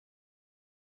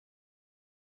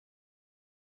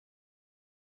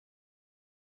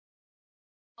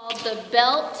Called the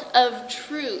belt of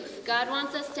truth. God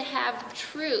wants us to have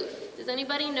truth. Does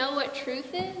anybody know what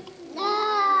truth is?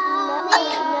 No.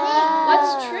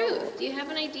 What's truth? Do you have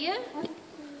an idea?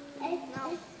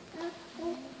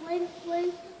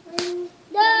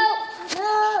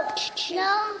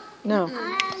 No.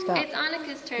 Stop. It's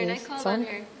Annika's turn. Yes, I called son. on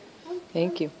her.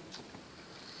 Thank you.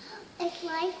 It's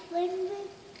like when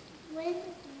you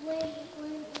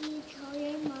told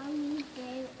your mom you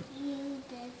did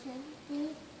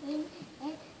something and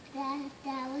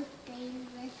that was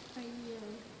dangerous for you.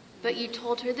 But you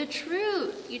told her the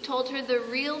truth. You told her the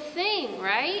real thing,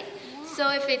 right?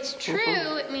 So if it's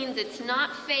true, it means it's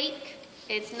not fake.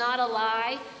 It's not a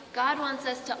lie. God wants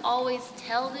us to always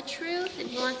tell the truth, and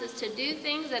He wants us to do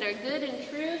things that are good and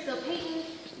true. So Peyton,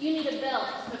 you need a belt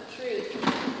of truth.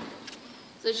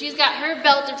 So she's got her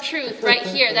belt of truth right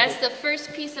here. That's the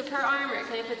first piece of her armor.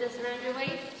 Can I put this around your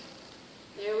waist?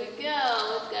 There we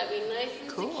go. It's got to be nice and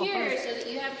secure so that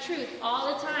you have truth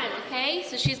all the time, okay?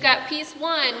 So she's got piece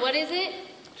one. What is it?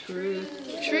 Truth.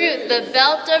 Truth. The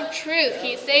belt of truth. Can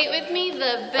you say it with me?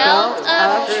 The belt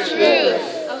of truth.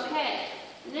 Okay.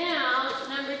 Now,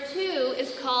 number two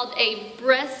is called a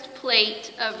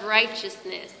breastplate of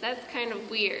righteousness. That's kind of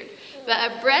weird.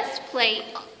 But a breastplate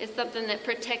is something that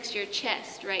protects your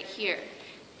chest right here.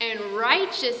 And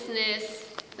righteousness,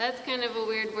 that's kind of a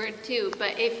weird word too.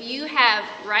 But if you have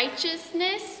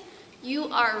righteousness, you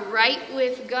are right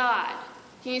with God.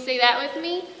 Can you say that with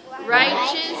me?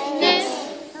 Righteousness,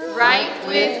 right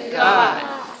with God.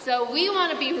 So we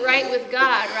want to be right with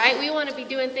God, right? We want to be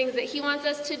doing things that He wants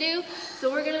us to do.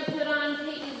 So we're going to put on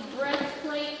Peyton's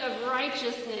breastplate of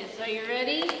righteousness. Are you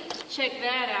ready? Check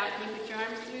that out. Can you put your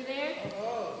arms through there?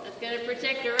 That's going to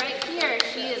protect her right here.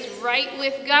 She is right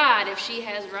with God if she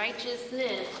has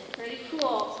righteousness. Pretty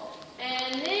cool.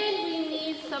 And then we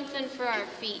need something for our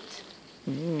feet.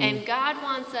 And God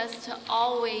wants us to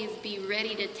always be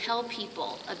ready to tell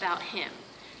people about Him.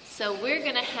 So we're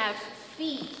going to have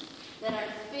feet that are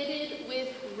fitted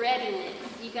with readiness.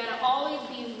 You got to always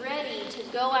be ready to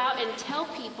go out and tell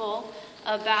people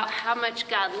about how much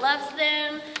God loves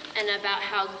them and about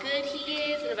how good He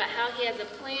is and about how He has a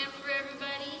plan for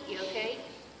everybody. You okay?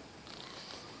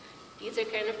 These are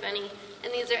kind of funny.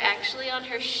 And these are actually on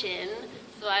her shin,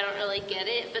 so I don't really get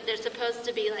it, but they're supposed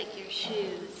to be like your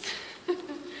shoes.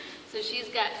 So she's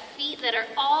got feet that are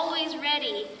always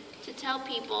ready to tell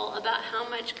people about how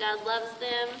much God loves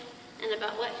them and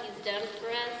about what He's done for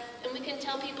us. And we can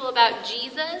tell people about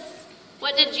Jesus.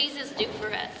 What did Jesus do for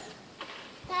us?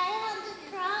 Died on the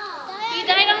cross. He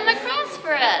died on the cross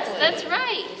for us. That's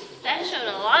right. That showed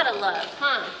a lot of love,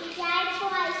 huh? He died for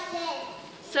our sins.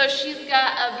 So she's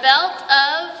got a belt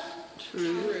of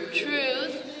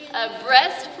truth, a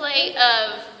breastplate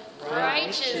of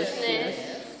righteousness,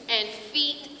 and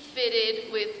feet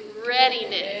fitted with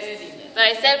readiness. But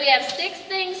I said we have 6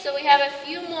 things, so we have a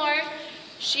few more.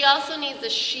 She also needs a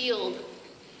shield,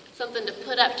 something to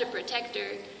put up to protect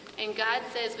her. And God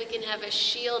says we can have a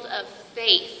shield of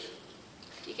faith.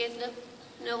 Do you guys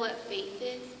know what faith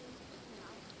is?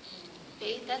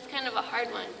 Faith? That's kind of a hard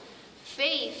one.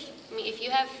 Faith, I mean, if you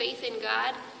have faith in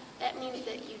God, that means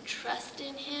that you trust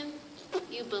in Him,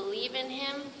 you believe in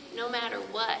Him, no matter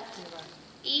what.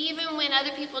 Even when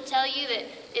other people tell you that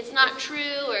it's not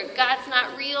true or God's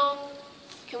not real,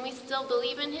 can we still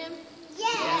believe in Him?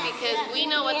 Yes. Because we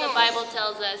know what the Bible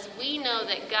tells us. We know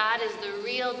that God is the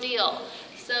real deal.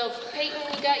 So, Peyton,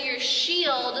 we got your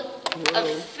shield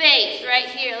of faith right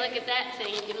here. Look at that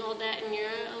thing. You can hold that in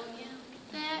your, oh yeah, look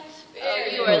at that. Oh,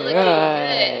 you are looking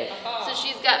good. So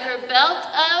she's got her belt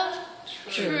of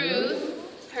truth,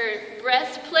 her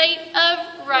breastplate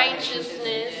of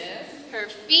righteousness, her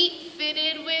feet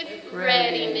fitted with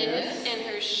readiness, and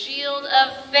her shield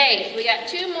of faith. We got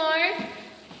 2 more.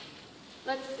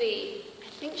 Let's see. I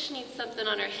think she needs something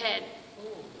on her head.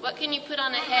 What can you put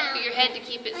on your head to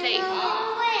keep it safe?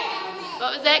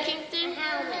 What was that, Kingston?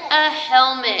 A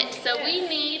helmet. So we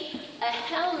need a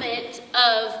helmet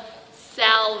of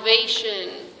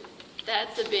salvation.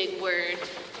 That's a big word.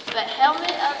 But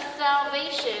helmet of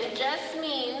salvation just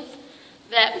means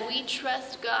that we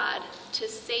trust God to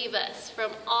save us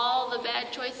from all the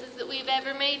bad choices that we've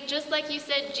ever made. Just like you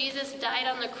said, Jesus died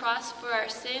on the cross for our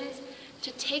sins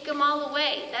to take them all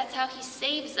away. That's how He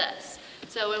saves us.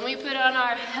 So when we put on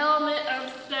our helmet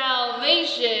of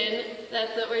salvation,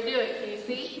 that's what we're doing. Can you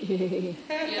see?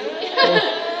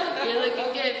 You're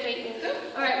looking good, Peyton.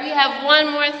 All right, we have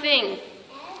one more thing.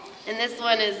 And this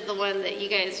one is the one that you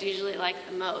guys usually like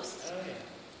the most.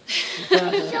 How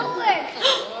did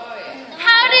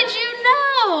you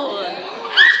know?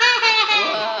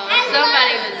 Whoa,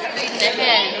 somebody was reading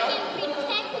ahead.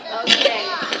 Okay.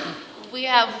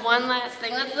 have one last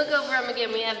thing. Let's look over them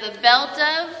again. We have the belt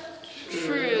of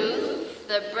truth,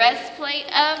 the breastplate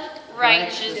of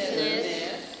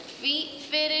righteousness, feet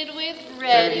fitted with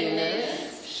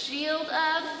readiness, shield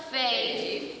of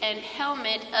faith, and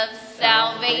helmet of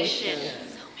salvation.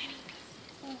 So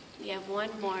many. We have one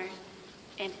more,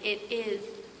 and it is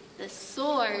the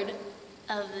sword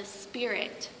of the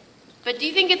Spirit. But do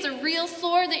you think it's a real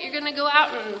sword that you're going to go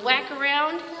out and whack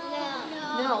around?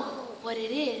 No. What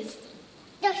it is?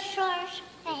 The source.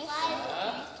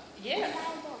 Yes.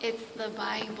 It's the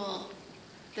Bible.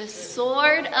 The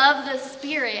sword of the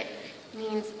Spirit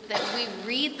means that we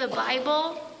read the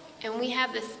Bible and we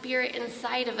have the Spirit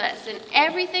inside of us. And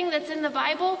everything that's in the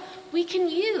Bible, we can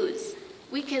use.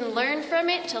 We can learn from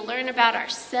it to learn about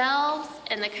ourselves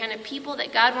and the kind of people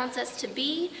that God wants us to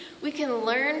be. We can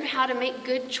learn how to make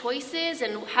good choices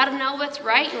and how to know what's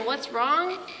right and what's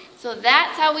wrong. So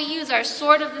that's how we use our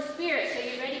sword of the Spirit. So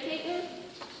you ready, Peyton?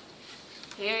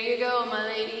 Here you go, my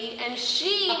lady. And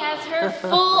she has her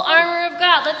full armor of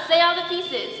God. Let's say all the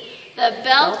pieces. The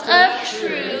belt of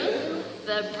truth,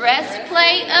 the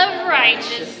breastplate of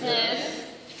righteousness,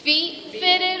 feet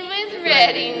fitted with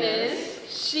readiness,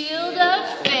 shield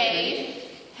of faith,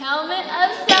 helmet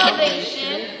of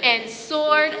salvation, and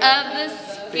sword of the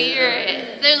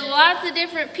Spirit. There's lots of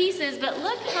different pieces, but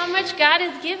look how much God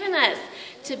has given us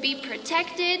to be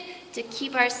protected, to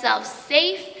keep ourselves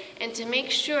safe, and to make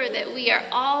sure that we are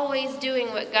always doing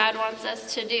what God wants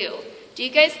us to do. Do you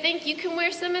guys think you can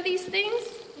wear some of these things?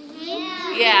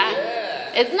 Yeah.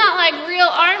 It's not like real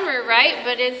armor, right?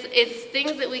 But it's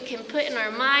things that we can put in our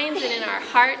minds and in our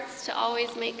hearts to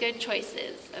always make good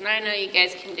choices. And I know you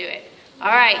guys can do it.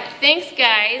 All right. Thanks,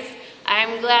 guys.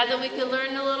 I'm glad that we could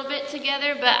learn a little bit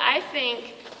together, but I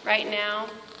think right now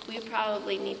we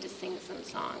probably need to sing some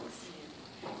songs.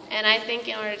 And I think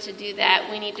in order to do that,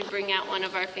 we need to bring out one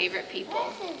of our favorite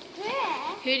people.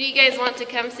 Who do you guys want to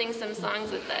come sing some songs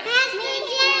with us?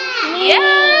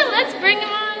 Yeah, let's bring them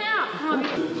on out. Come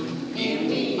on. In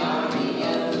the army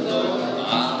of the Lord,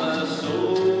 I'm a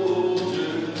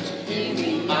soldier. In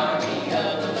the army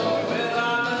of the Lord, well,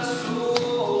 I'm a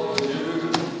soldier.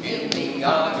 In the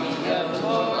army of the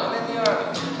Lord, I'm in the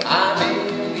army. I'm in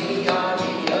the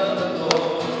army of the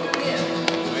Lord.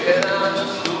 Well, I'm a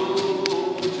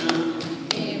soldier.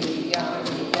 In the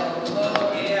army of the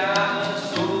Lord, yeah, I'm a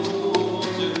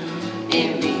soldier.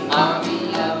 In the army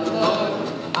of the Lord,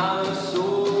 I'm a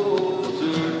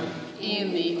soldier.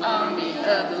 In the army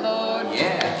of the Lord,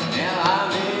 yeah, now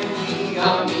I'm in the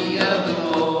army of the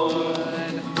Lord.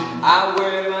 I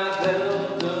wear my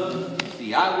belt of,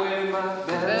 see, I wear my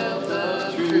belt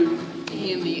of truth.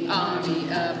 In the army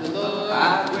of the Lord,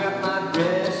 I wear my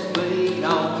breastplate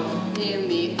on. In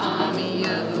the army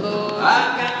of the Lord, I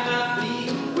got my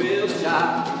feet well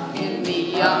shod. In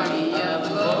the army of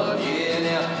the Lord, yeah,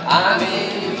 now I'm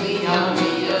in the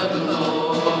army of the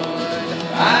Lord.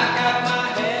 I got my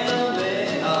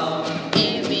helmet on.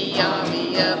 In the army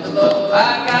of the Lord, I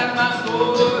got my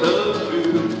sword of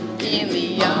truth. In the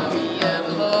army of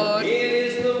the Lord, it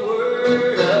is the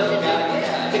word of God.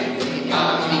 Yeah, in the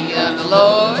army of the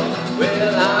Lord,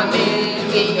 well, I'm in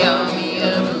the army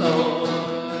of the Lord.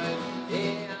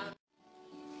 Yeah.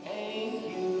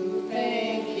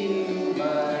 Thank you,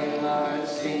 my heart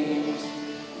sings,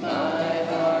 my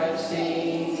heart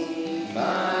sings,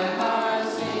 my heart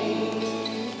sings.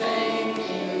 Thank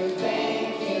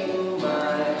you,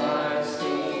 my heart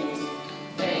sings.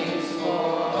 Thanks for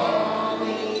all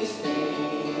these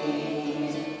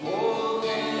things. Oh,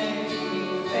 thank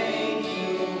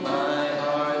you, my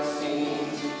heart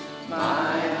sings,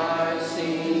 my heart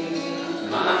sings,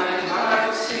 my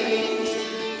heart sings.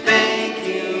 Thank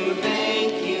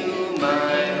you,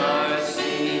 my heart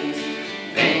sings.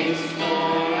 Thanks for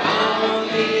all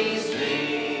these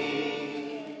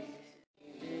things.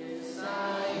 Yes, I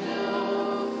know,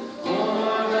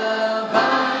 for the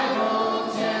Bible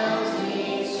tells me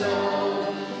so.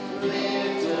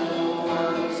 Little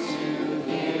ones to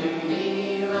Him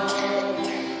belong.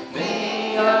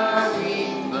 They are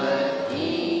weak, but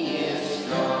He is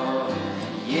strong.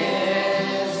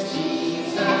 Yes,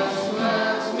 Jesus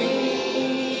loves me.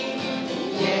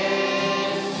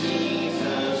 Yes,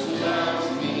 Jesus loves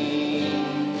me.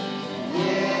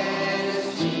 Yes,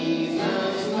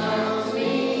 Jesus loves me.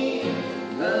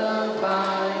 The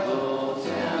Bible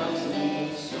tells me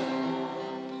so.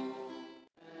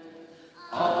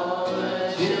 All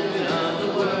the children of the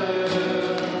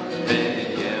world,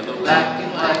 red, yellow, black,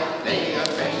 and white, they are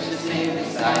precious in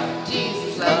His sight.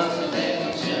 Jesus loves the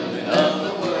little children of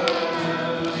the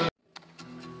world.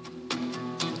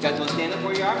 You guys want to stand up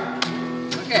where you are?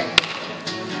 Okay.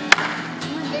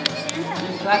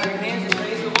 Clap your hands and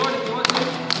praise the Lord if you want to.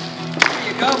 There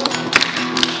you go.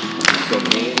 So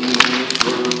many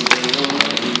people they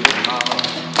don't know how,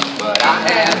 but I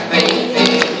have faith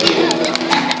in you.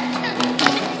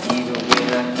 Even when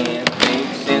I can't make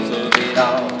sense of it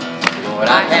all, Lord, I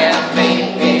have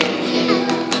faith in you.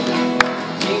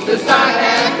 Jesus, I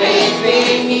have faith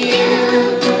in you,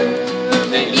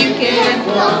 that you can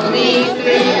pull me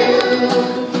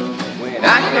through. When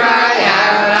I cry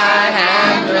out, I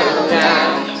have no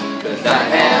doubt, 'cause I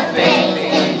have faith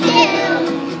in you.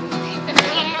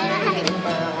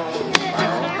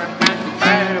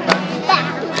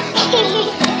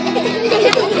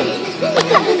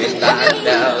 It's not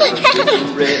now,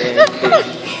 it's ready.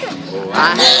 Oh, I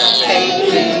have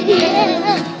faith in you.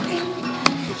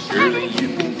 Surely you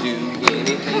can do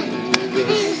anything you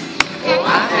wish. Oh, I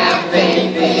have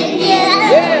faith in you.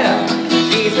 Yeah,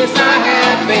 Jesus, I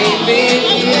have faith in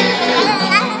you,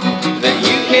 that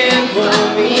you can pull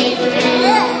me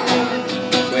through.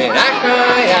 When I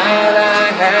cry out, I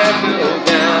have no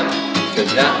doubt,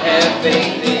 'cause I have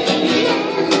faith in you.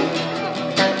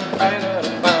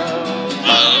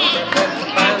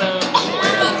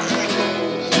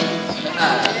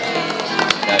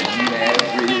 Now you have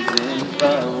risen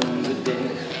from the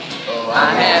dead. Oh, I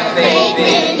have faith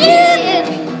in you.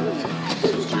 So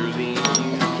surely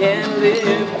you can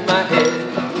lift my head.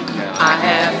 Now I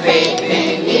have faith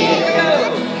in you.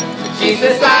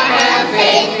 Jesus, I have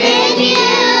faith in you,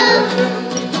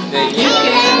 that you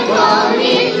can pull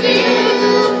me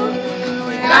through.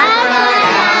 When I cry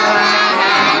out, I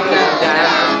have no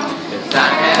doubt, 'cause I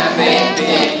have faith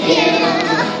in you.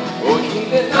 Oh,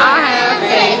 Jesus, I have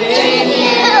faith in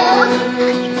you,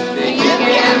 that you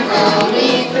can pull me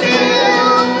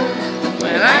through.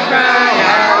 When I cry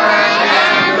out, I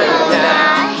have no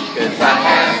doubt, 'cause I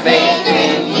have faith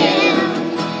in you.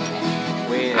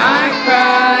 When I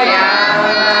cry out,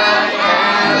 I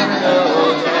have no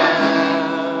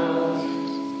doubt,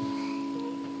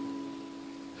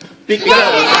 because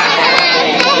I have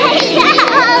faith in you.